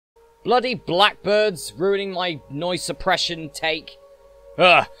Bloody blackbirds ruining my noise suppression take.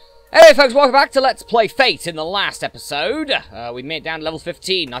 Ugh. Anyway, folks, welcome back to Let's Play Fate. In the last episode, we made it down to level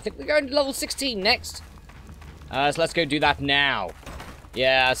 15. I think we're going to level 16 next. So let's go do that now.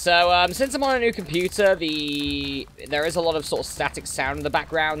 Yeah, so, since I'm on a new computer, there is a lot of sort of static sound in the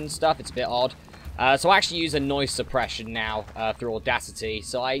background and stuff. It's a bit odd. So I actually use a noise suppression now, through Audacity.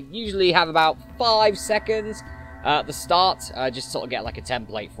 So I usually have about 5 seconds at the start, just sort of get like a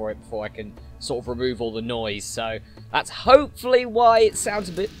template for it before I can sort of remove all the noise. So that's hopefully why it sounds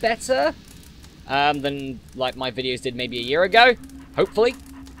a bit better, than like my videos did maybe a year ago. Hopefully.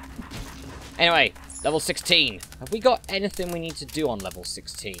 Anyway. Level 16. Have we got anything we need to do on level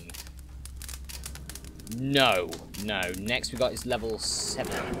 16? No. No. Next we got is level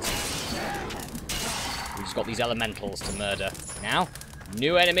 17. We've just got these elementals to murder. Now,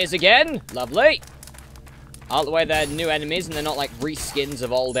 new enemies again. Lovely. Out the way, they're new enemies and they're not like reskins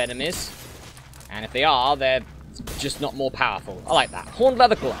of old enemies. And if they are, they're just not more powerful. I like that. Horned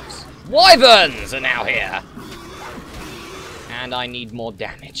leather gloves. Wyverns are now here. And I need more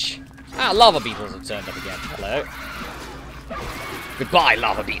damage. Ah, lava beetles have turned up again. Hello. Goodbye,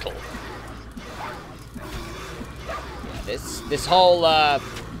 lava beetle. Yeah, this whole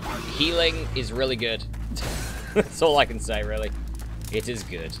healing is really good. That's all I can say, really. It is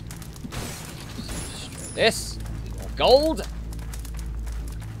good. This. More gold.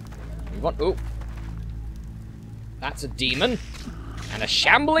 We want. Ooh. That's a demon. And a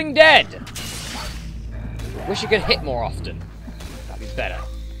shambling dead. Wish you could hit more often. That'd be better.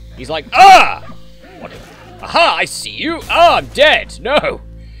 He's like, ah! What? Aha, I see you. Ah, I'm dead. No.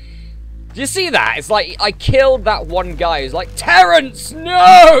 Do you see that? It's like, I killed that one guy who's like, Terrance,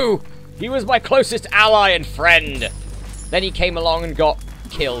 no! He was my closest ally and friend. Then he came along and got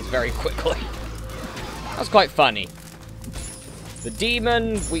killed very quickly. That was quite funny. The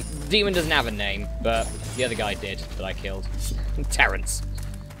demon, demon doesn't have a name, but the other guy did that I killed. Terrance.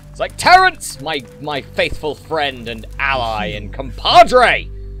 It's like, Terrance, my faithful friend and ally and compadre!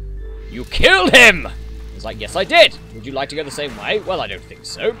 You killed him! I was like, yes, I did. Would you like to go the same way? Well, I don't think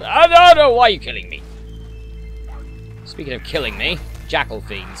so. No, why are you killing me? Speaking of killing me, jackal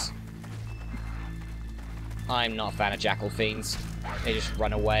fiends. I'm not a fan of jackal fiends. They just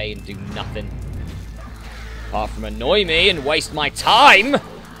run away and do nothing. Apart from annoy me and waste my time!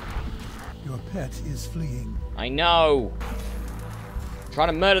 Your pet is fleeing. I know. I'm trying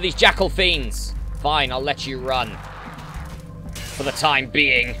to murder these jackal fiends. Fine, I'll let you run. For the time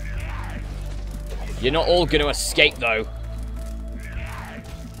being. You're not all going to escape, though.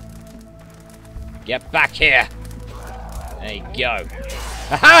 Get back here. There you go.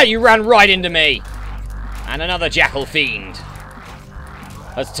 Aha! You ran right into me! And another jackal fiend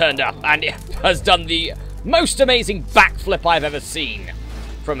has turned up and has done the most amazing backflip I've ever seen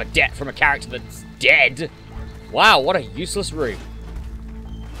from a character that's dead. Wow, what a useless room.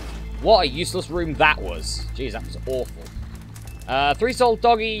 What a useless room that was. Jeez, that was awful. 3-soul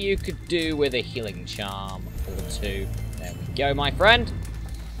doggy you could do with a healing charm or 2. There we go, my friend.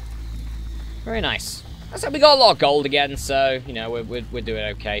 Very nice. That's like we got a lot of gold again, so, you know, we're doing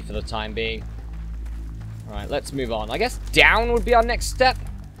okay for the time being. Alright, let's move on. I guess down would be our next step.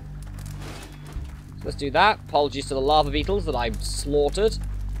 So let's do that. Apologies to the lava beetles that I slaughtered.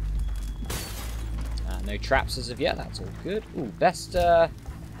 No traps as of yet, that's all good. Ooh, best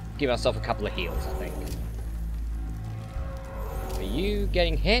give ourselves a couple of heals, I think. Are you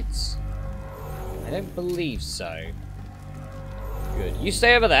getting hits? I don't believe so. Good. You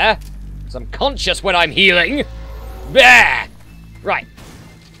stay over there, because I'm conscious when I'm healing. There! Right.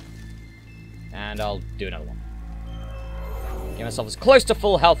 And I'll do another one. Get myself as close to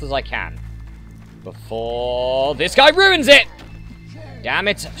full health as I can. Before this guy ruins it! Damn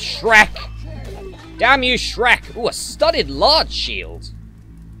it, Shrek! Damn you, Shrek! Ooh, a studded large shield.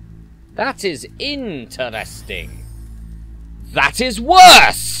 That is interesting. That is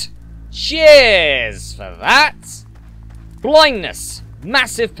worse! Cheers for that! Blindness.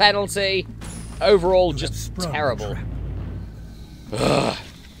 Massive penalty. Overall, just terrible. Ugh.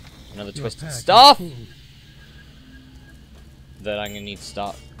 Another twisted staff. That I'm going to need to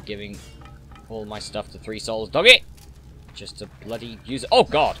start giving all my stuff to 3 souls. Doggy! Just to bloody use it. Oh,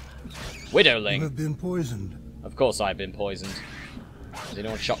 God! Widowling. You have been poisoned. Of course I've been poisoned. Is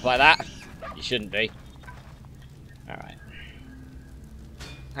anyone shocked by that? You shouldn't be. Alright.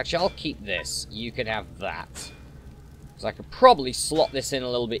 Actually, I'll keep this. You can have that. Because I could probably slot this in a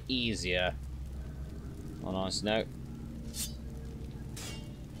little bit easier. On a honest note.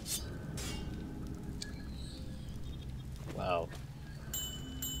 Well.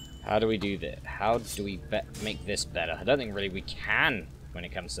 How do we do this? How do we make this better? I don't think really we can when it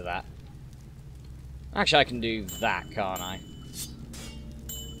comes to that. Actually, I can do that, can't I?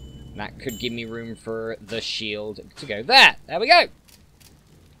 That could give me room for the shield to go there. There we go.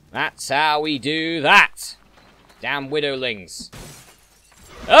 That's how we do that. Damn widowlings.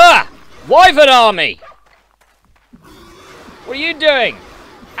 Ah! Wyvern army! What are you doing?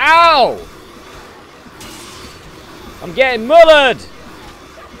 Ow! I'm getting mullered!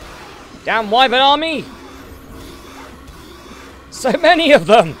 Damn Wyvern army! So many of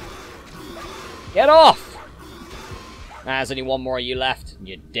them! Get off! There's only one more of you left, and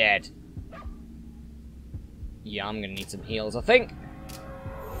you're dead. Yeah, I'm gonna need some heals, I think.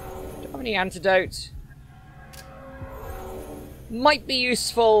 Don't have any antidote. Might be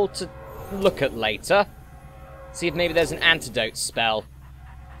useful to look at later. See if maybe there's an antidote spell.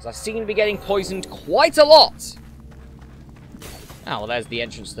 Because I seem to be getting poisoned quite a lot. Oh, well, there's the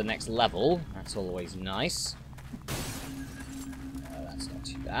entrance to the next level. That's always nice. That's not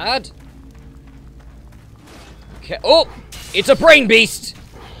too bad. Okay. Oh! It's a brain beast!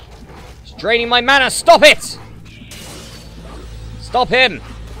 It's draining my mana. Stop it! Stop him!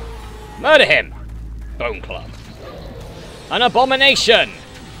 Murder him! Bone Club. An abomination!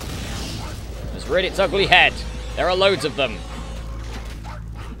 Has reared its ugly head. There are loads of them.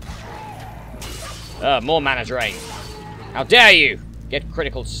 More mana drain. How dare you! Get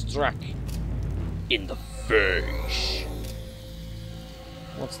critical struck in the face.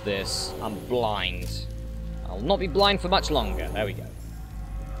 What's this? I'm blind. I'll not be blind for much longer. There we go.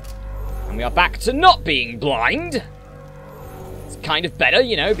 And we are back to not being blind. It's kind of better,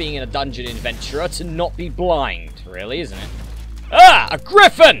 you know, being in a dungeon adventurer to not be blind, really, isn't it? Ah! A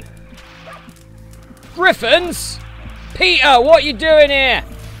griffin! Griffins? Peter, what are you doing here?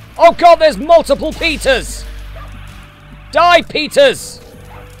 Oh god, there's multiple Peters! Die, Peters!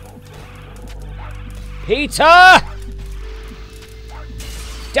 Peter!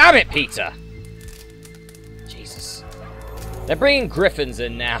 Damn it, Peter! Jesus. They're bringing griffins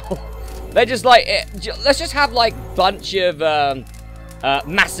in now. They're just like, let's just have like a bunch of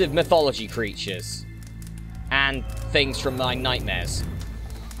massive mythology creatures. And things from my nightmares.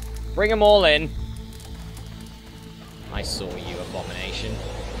 Bring them all in. I saw you, abomination.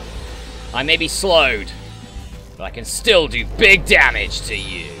 I may be slowed, but I can still do big damage to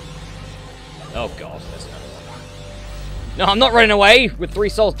you. Oh god, there's another one. No, I'm not running away with 3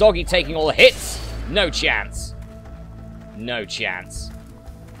 Souls Doggy taking all the hits. No chance. No chance.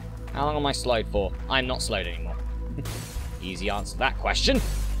 How long am I slowed for? I'm not slowed anymore. Easy answer to that question.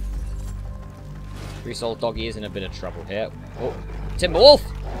 3 Souls Doggy is in a bit of trouble here. Oh, Timberwolf!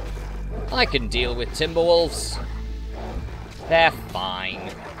 I can deal with Timberwolves. They're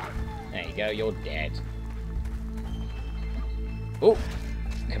fine. There you go, you're dead. Oh,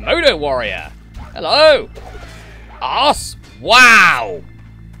 Komodo Warrior. Hello. Arse. Wow.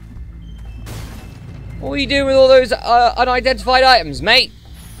 What are you doing with all those unidentified items, mate?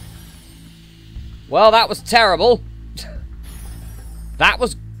 Well, that was terrible. That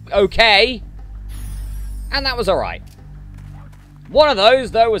was okay. And that was alright. One of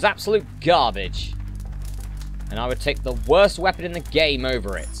those, though, was absolute garbage. And I would take the worst weapon in the game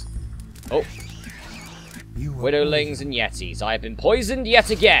over it. Oh. Widowlings and Yetis. I have been poisoned yet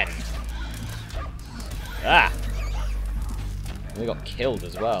again. Ah. We got killed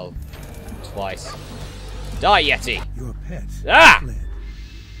as well. Twice. Die, Yeti. Your pet. Ah! Fled.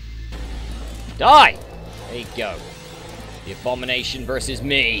 Die! There you go. The abomination versus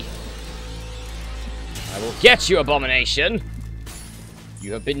me. I will get you, abomination.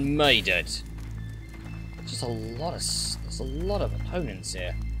 You have been murdered. Just there's a lot of opponents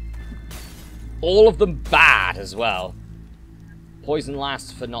here. All of them bad as well. Poison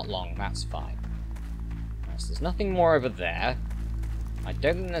lasts for not long, that's fine. So there's nothing more over there. I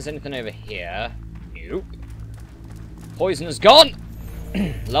don't think there's anything over here. Nope. Poison is gone!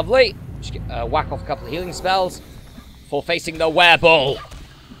 Lovely. Just whack off a couple of healing spells before facing the werebull.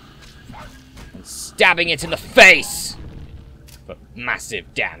 And stabbing it in the face for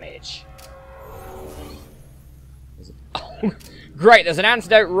massive damage. Oh, great, there's an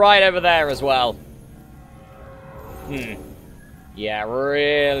antidote right over there as well. Yeah,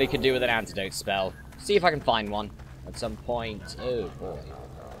 really could do with an antidote spell. See if I can find one at some point. Oh, boy.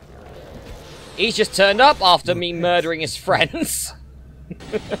 He's just turned up after me murdering his friends.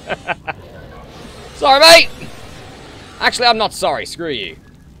 Sorry, mate! Actually, I'm not sorry. Screw you.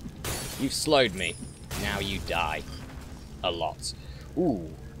 You've slowed me. Now you die. A lot. Ooh.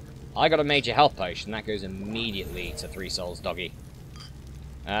 I got a major health potion. That goes immediately to 3 Souls Doggy.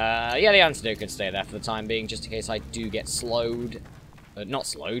 Yeah, the antidote could stay there for the time being, just in case I do get slowed. Not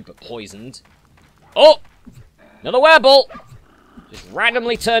slowed, but poisoned. Oh! Another werebull! Just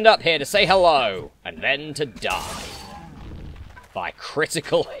randomly turned up here to say hello, and then to die. By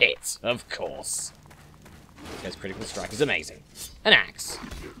critical hit, of course. Because critical strike is amazing. An axe.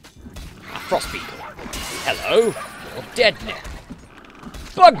 A frost beetle. Hello, you're dead now.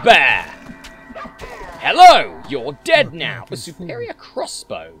 Bugbear! Hello, you're dead now. A superior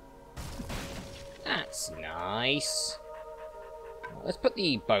crossbow. That's nice. Let's put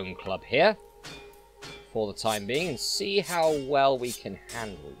the bone club here for the time being and see how well we can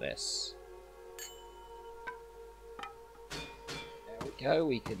handle this. There we go,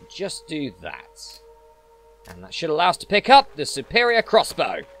 we can just do that. And that should allow us to pick up the superior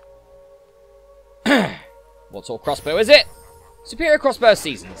crossbow. What sort of crossbow is it? Superior crossbow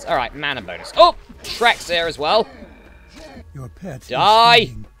seasons. Alright, mana bonus. Oh! Shrek's here as well. Your pet Die! is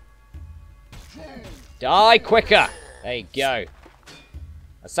fleeing. Die quicker! There you go.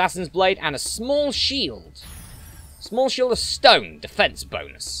 Assassin's Blade and a small shield. Small shield of stone. Defense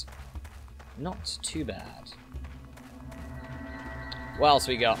bonus. Not too bad. What else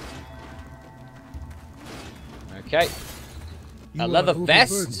we got? Okay. A leather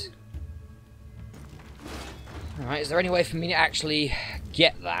vest. Alright, is there any way for me to actually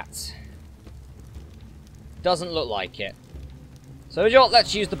get that? Doesn't look like it. So, you know what?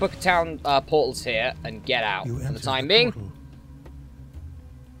 Let's use the Book of Town portals here and get out for the time being.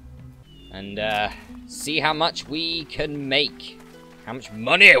 And see how much we can make. How much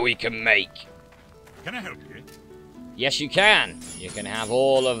money we can make. Can I help you? Yes, you can. You can have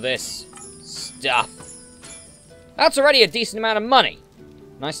all of this stuff. That's already a decent amount of money.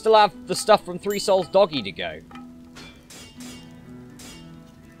 And I still have the stuff from Three Souls Doggy to go.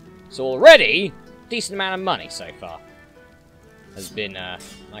 So already, decent amount of money so far. Has been, I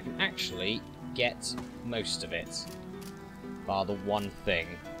can actually get most of it. Bar the one thing,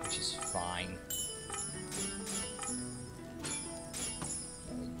 which is fine.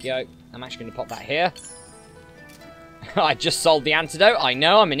 There we go. I'm actually going to pop that here. I just sold the antidote. I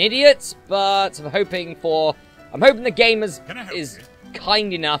know, I'm an idiot, but I'm hoping the game is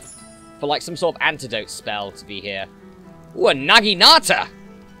kind enough for like some sort of antidote spell to be here. Ooh, a Naginata!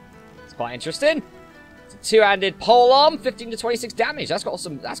 It's quite interesting. It's a two-handed polearm, 15 to 26 damage. That's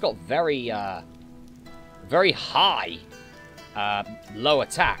got very very high low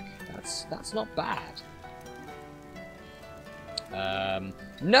attack. That's not bad.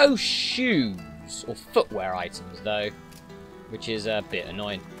 No shoes or footwear items though, which is a bit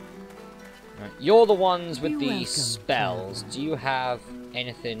annoying. Right, you're the ones with the spells. Do you have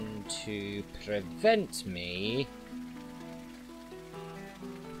anything to prevent me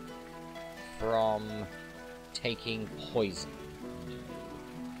from taking poison?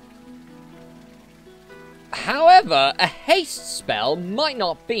 However, a haste spell might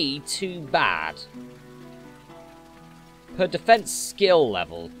not be too bad. Per defense skill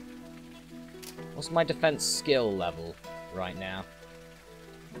level. What's my defense skill level right now?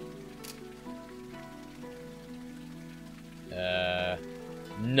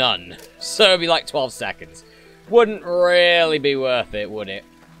 None. So it'd be like 12 seconds. Wouldn't really be worth it, would it?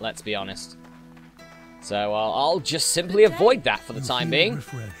 Let's be honest. So I'll just simply avoid that for the time being.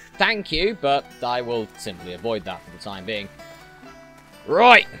 Thank you, but I will simply avoid that for the time being.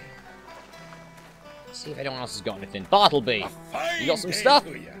 Right. Let's see if anyone else has got anything. Bartleby, you got some stuff?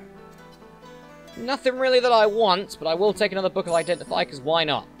 Nothing really that I want, but I will take another Book of Identify, because why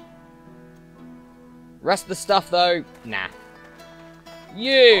not? Rest of the stuff, though, nah.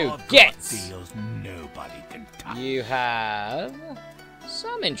 You get! Deals nobody can touch. You have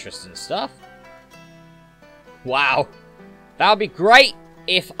some interesting stuff. Wow. That would be great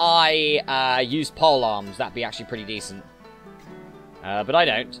if I use polearms. That'd be actually pretty decent. But I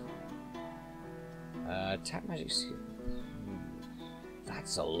don't. Attack magic skill.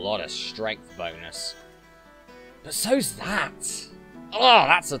 That's a lot of strength bonus. But so's that. Oh,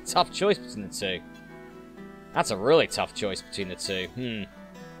 that's a tough choice between the two. That's a really tough choice between the two.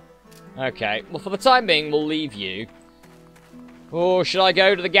 Okay, well for the time being, we'll leave you. Or should I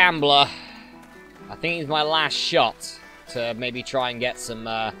go to the gambler? I think he's my last shot to maybe try and get some,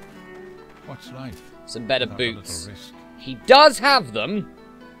 What's life? some better Without a boots. little risk? He does have them,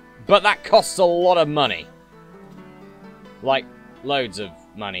 but that costs a lot of money. Like, loads of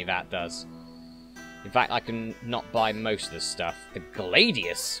money, that does. In fact, I can not buy most of this stuff. The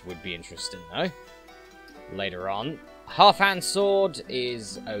Gladius would be interesting, though. Later on. Half-hand sword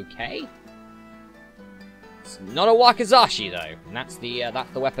is okay. It's not a Wakizashi, though. And that's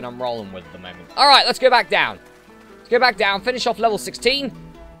the weapon I'm rolling with at the moment. Alright, let's go back down. Let's go back down, finish off level 16.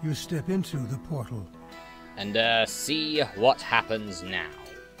 You step into the portal. And, see what happens now.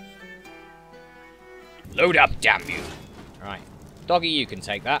 Load up, damn you. Alright. Doggy, you can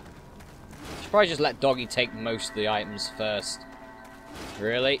take that. Should probably just let Doggy take most of the items first.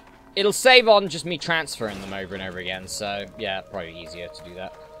 Really? It'll save on just me transferring them over and over again, so yeah, probably easier to do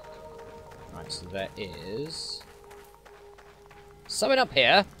that. Right, so there is something up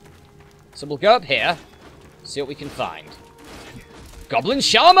here. So we'll go up here, see what we can find. Goblin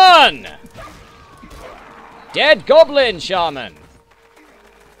Shaman! Dead Goblin Shaman!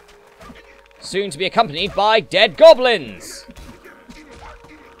 Soon to be accompanied by dead goblins!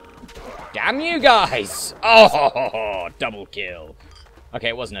 Damn you guys! Oh, double kill. Okay,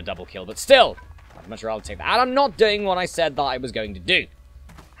 it wasn't a double kill, but still, I'd much rather take that. And I'm not doing what I said that I was going to do.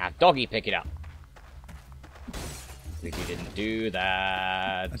 Have Doggy pick it up. If you didn't do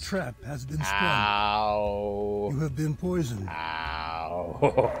that... A trap has been sprung. Ow. You have been poisoned.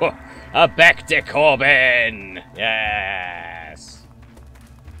 Ow. A Bector Corbin! Yes.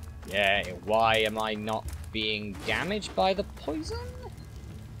 Yeah, why am I not being damaged by the poison?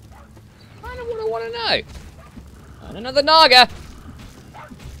 Kind of what I want to know. And another Naga.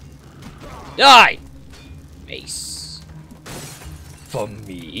 Die! Mace. For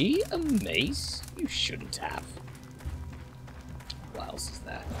me, a mace? You shouldn't have. What else is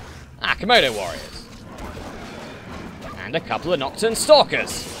there? Ah, Komodo Warriors. And a couple of Nocturne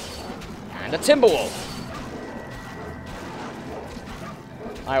Stalkers. And a Timberwolf.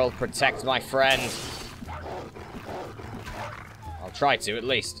 I will protect my friend. I'll try to, at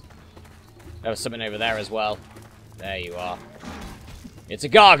least. There was something over there as well. There you are. It's a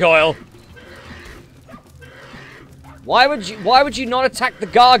gargoyle. Why would you not attack the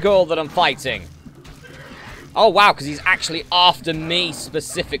gargoyle that I'm fighting? Oh wow, because he's actually after me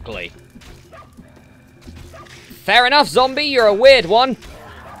specifically. Fair enough, zombie, you're a weird one.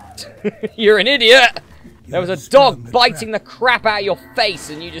 You're an idiot. There was a dog biting the crap out of your face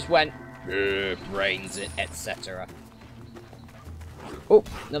and you just went, brains it, etc. Oh,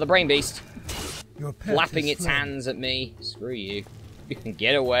 another brain beast. Flapping its hands at me. Screw you. You can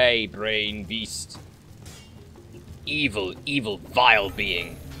get away, brain beast. Evil, evil, vile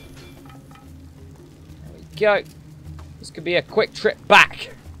being. There we go. This could be a quick trip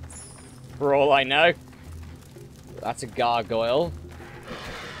back. For all I know. That's a gargoyle.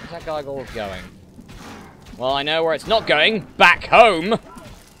 Where's that gargoyle going? Well, I know where it's not going. Back home.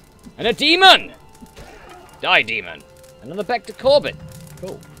 And a demon! Die, demon. Another Bector Corbin.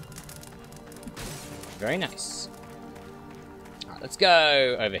 Cool. Very nice. Alright, let's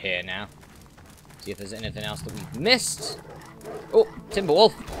go over here now. See if there's anything else that we've missed. Oh,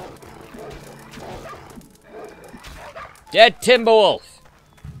 Timberwolf. Dead Timberwolf.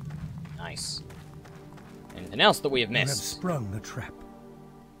 Nice. Anything else that we have missed? You have sprung the trap.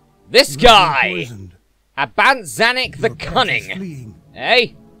 This guy! Abanzanik the Cunning.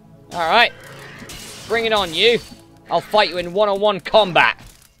 Hey? Alright. Bring it on, you. I'll fight you in one-on-one combat.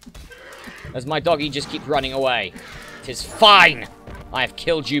 As my doggy just keeps running away. 'Tis fine. I have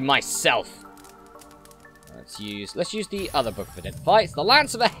killed you myself. Let's use the other book for dead fights. The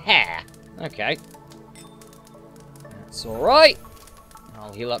Lance of a Hare. Okay. That's alright.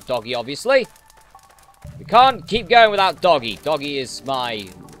 I'll heal up Doggy, obviously. We can't keep going without Doggy. Doggy is my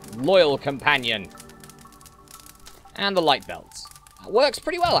loyal companion. And the light belt. That works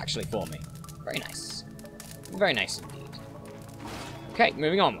pretty well, actually, for me. Very nice. Very nice indeed. Okay,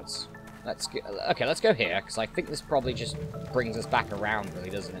 moving onwards. Let's go here, because I think this probably just brings us back around, really,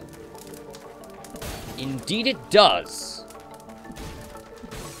 doesn't it? Indeed it does.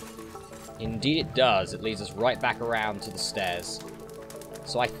 Indeed it does. It leads us right back around to the stairs.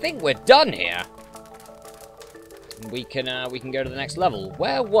 So I think we're done here. We can go to the next level.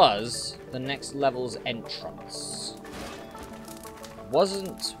 Where was the next level's entrance? Was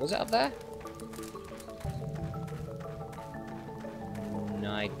it up there?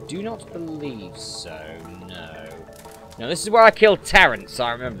 No, I do not believe so. No. No, this is where I killed Terrance.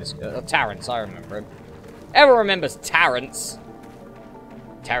 I remember this. Terrance, I remember him. Ever remembers Terrance?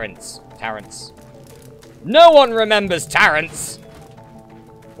 Terrance. No one remembers Terrance!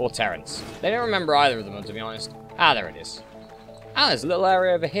 Or Terrance. They don't remember either of them, to be honest. Ah, there it is. Ah, there's a little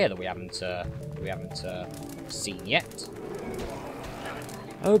area over here that we haven't seen yet.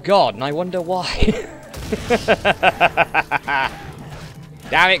 Oh god, and I wonder why.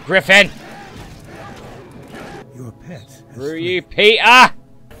 Damn it, Griffin! Your pet. Screw you, Peter!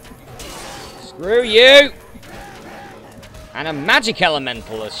 Screw you! And a magic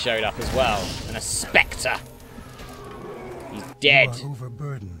elemental has showed up as well. And a spectre. He's dead. You are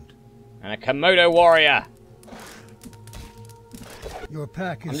overburdened. And a Komodo warrior. Your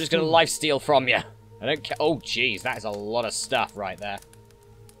pack is I'm just going to lifesteal from you. I don't care. Oh, jeez, that is a lot of stuff right there.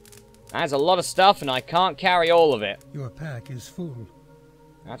 That's a lot of stuff, and I can't carry all of it. Your pack is full.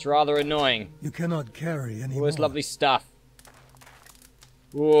 That's rather annoying. You cannot carry any All more. this lovely stuff.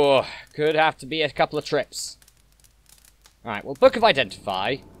 Ooh, could have to be a couple of trips. Alright, well, Book of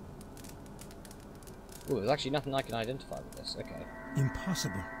Identify. Ooh, there's actually nothing I can identify with this. Okay.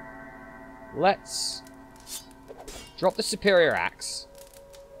 Impossible. Let's drop the Superior Axe.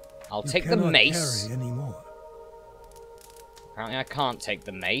 I'll take the mace. Carry any more. Apparently I can't take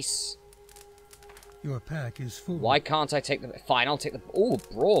the mace. Your pack is full. Why can't I take the... Fine, I'll take the... Ooh,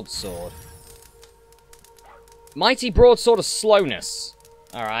 broadsword. Mighty broadsword of slowness.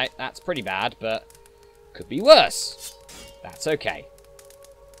 Alright, that's pretty bad, but could be worse. That's okay.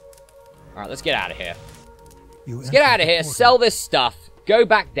 Alright, let's get out of here. Let's get out of here, sell this stuff, go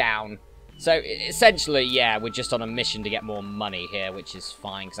back down. So, essentially, yeah, we're just on a mission to get more money here, which is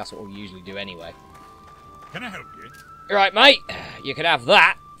fine, because that's what we usually do anyway. Can I help you? Alright, mate, you can have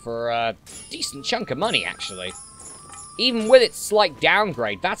that for a decent chunk of money, actually. Even with its slight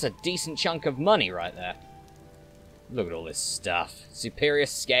downgrade, that's a decent chunk of money right there. Look at all this stuff. Superior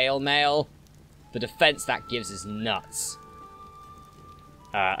scale mail. The defense that gives is nuts.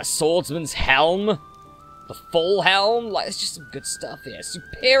 A swordsman's helm. The full helm. Like, there's just some good stuff here.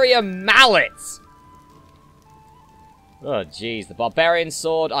 Superior mallets. Oh, jeez. The barbarian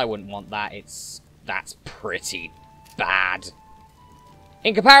sword. I wouldn't want that. That's pretty bad.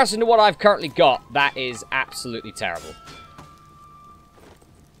 In comparison to what I've currently got, that is absolutely terrible.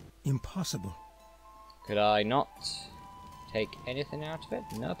 Impossible. Could I not take anything out of it?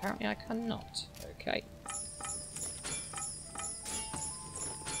 No, apparently I cannot. Okay.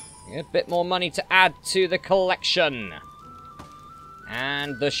 A bit more money to add to the collection.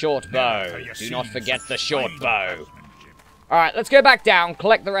 And the short bow. Do not forget the short bow. Alright, let's go back down,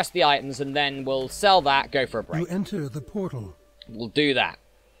 collect the rest of the items, and then we'll sell that, go for a break. You enter the portal. We'll do that.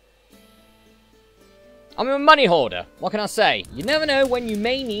 I'm a money hoarder. What can I say? You never know when you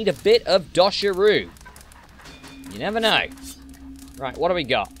may need a bit of dosharoo. You never know. Right, what do we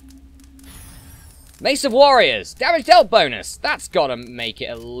got? Mace of Warriors. Damage dealt bonus. That's got to make it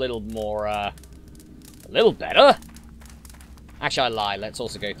a little more, a little better. Actually, I lie. Let's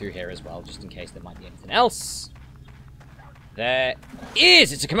also go through here as well, just in case there might be anything else. There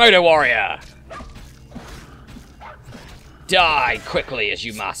is! It's a Komodo warrior! Die quickly as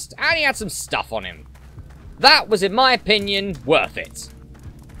you must. And he had some stuff on him. That was, in my opinion, worth it.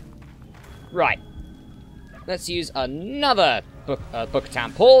 Right. Let's use another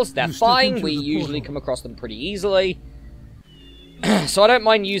Book-a-Town Pause. They're fine. We usually come across them pretty easily. So I don't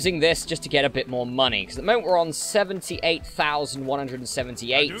mind using this just to get a bit more money. Because at the moment we're on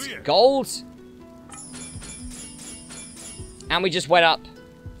 78,178 gold. And we just went up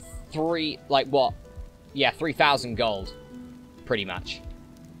 3,000 gold. Pretty much.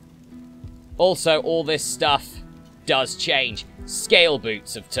 Also, all this stuff does change. Scale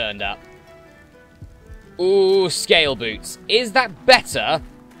boots have turned up. Ooh, scale boots. Is that better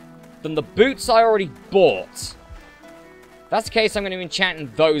than the boots I already bought? If that's the case, I'm going to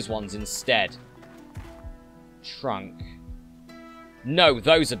enchant those ones instead. Trunk. No,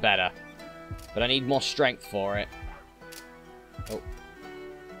 those are better. But I need more strength for it. Oh.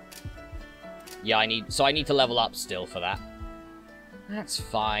 Yeah, I need to level up still for that. That's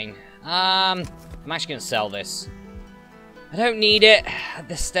fine. I'm actually going to sell this. I don't need it at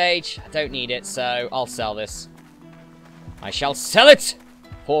this stage. I don't need it, so I'll sell this. I shall sell it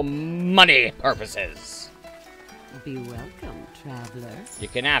for money purposes. Be welcome, traveler. You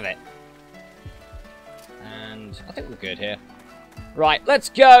can have it. And I think we're good here. Right, let's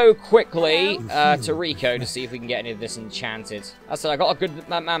go quickly to Rico to see if we can get any of this enchanted. I said I've got a good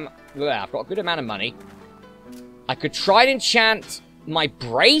amount of money. I could try and enchant my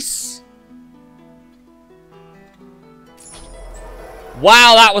brace.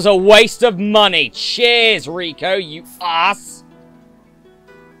 Wow, that was a waste of money. Cheers, Rico, you ass.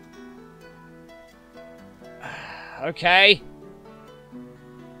 Okay.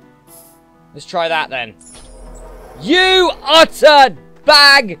 Let's try that then. You utter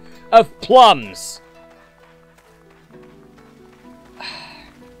bag of plums.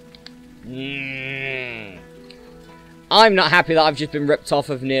 I'm not happy that I've just been ripped off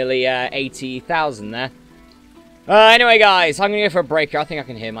of nearly 80,000 there. Anyway, guys, I'm going to go for a break here. I think I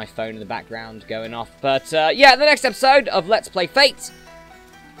can hear my phone in the background going off. But, yeah, the next episode of Let's Play Fate.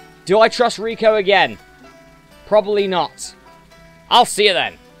 Do I trust Rico again? Probably not. I'll see you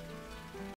then.